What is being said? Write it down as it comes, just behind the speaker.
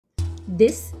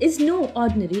This is no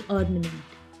ordinary ornament.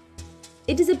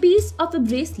 It is a piece of a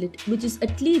bracelet which is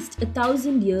at least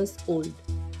 1,000 years old.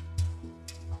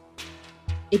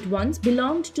 It once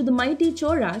belonged to the mighty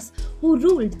Cholas who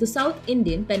ruled the South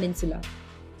Indian peninsula.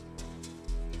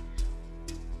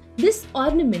 This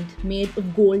ornament made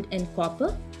of gold and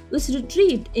copper was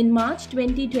retrieved in March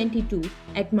 2022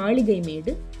 at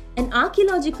Maligaimedu, an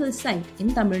archaeological site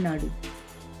in Tamil Nadu.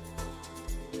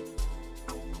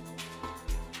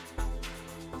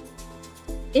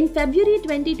 In February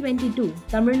 2022,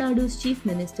 Tamil Nadu's Chief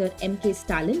Minister M.K.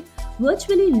 Stalin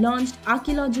virtually launched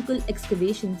archaeological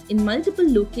excavations in multiple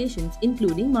locations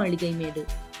including Maligaimedu.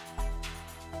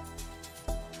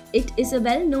 It is a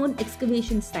well-known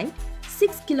excavation site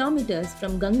 6 kilometers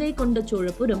from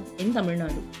Gangaikondacholapuram in Tamil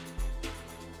Nadu.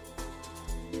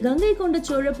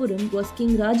 Gangaikondacholapuram was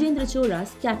King Rajendra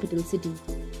Chola's capital city.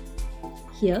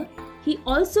 Here, he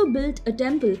also built a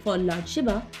temple for Lord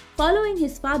Shiva, following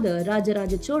his father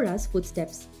Rajaraja Chola's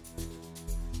footsteps.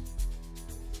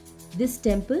 This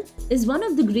temple is one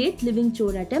of the great living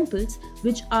Chola temples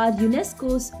which are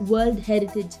UNESCO's World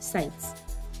Heritage Sites.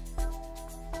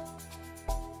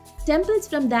 Temples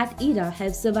from that era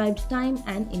have survived time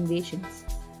and invasions.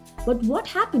 But what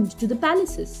happened to the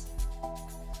palaces?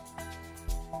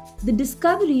 The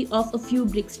discovery of a few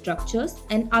brick structures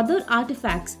and other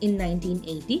artifacts in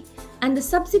 1980 and the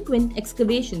subsequent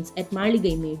excavations at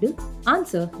Maligaimedu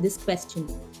answer this question.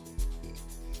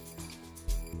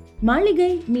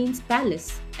 Maligai means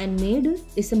palace and Medu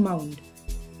is a mound.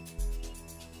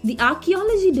 The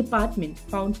archaeology department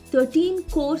found 13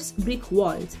 coarse brick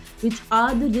walls which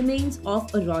are the remains of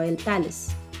a royal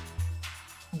palace.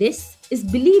 This is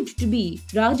believed to be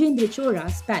Rajendra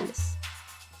Chola's palace.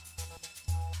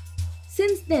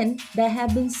 Since then, there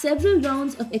have been several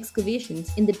rounds of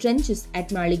excavations in the trenches at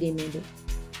Maligaimedu.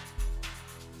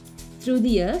 Through the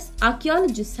years,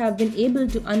 archaeologists have been able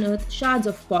to unearth shards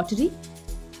of pottery,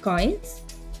 coins,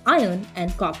 iron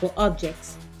and copper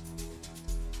objects.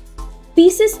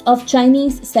 Pieces of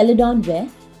Chinese celadon ware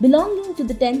belonging to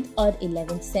the 10th or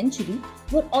 11th century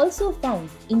were also found,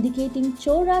 indicating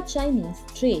Chola Chinese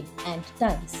trade and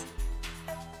ties.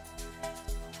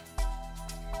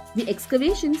 The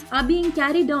excavations are being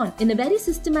carried on in a very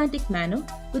systematic manner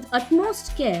with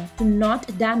utmost care to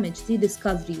not damage the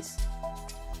discoveries.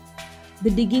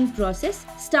 The digging process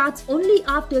starts only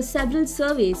after several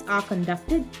surveys are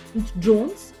conducted with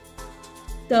drones,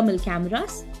 thermal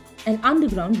cameras, and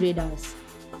underground radars.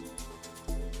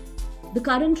 The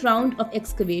current round of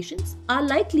excavations are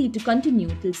likely to continue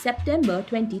till September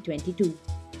 2022.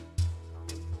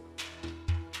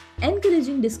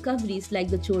 Encouraging discoveries like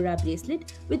the Chola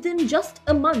bracelet within just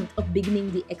a month of beginning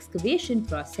the excavation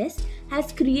process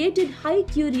has created high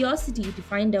curiosity to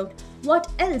find out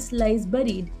what else lies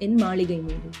buried in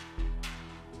Maligaimedu.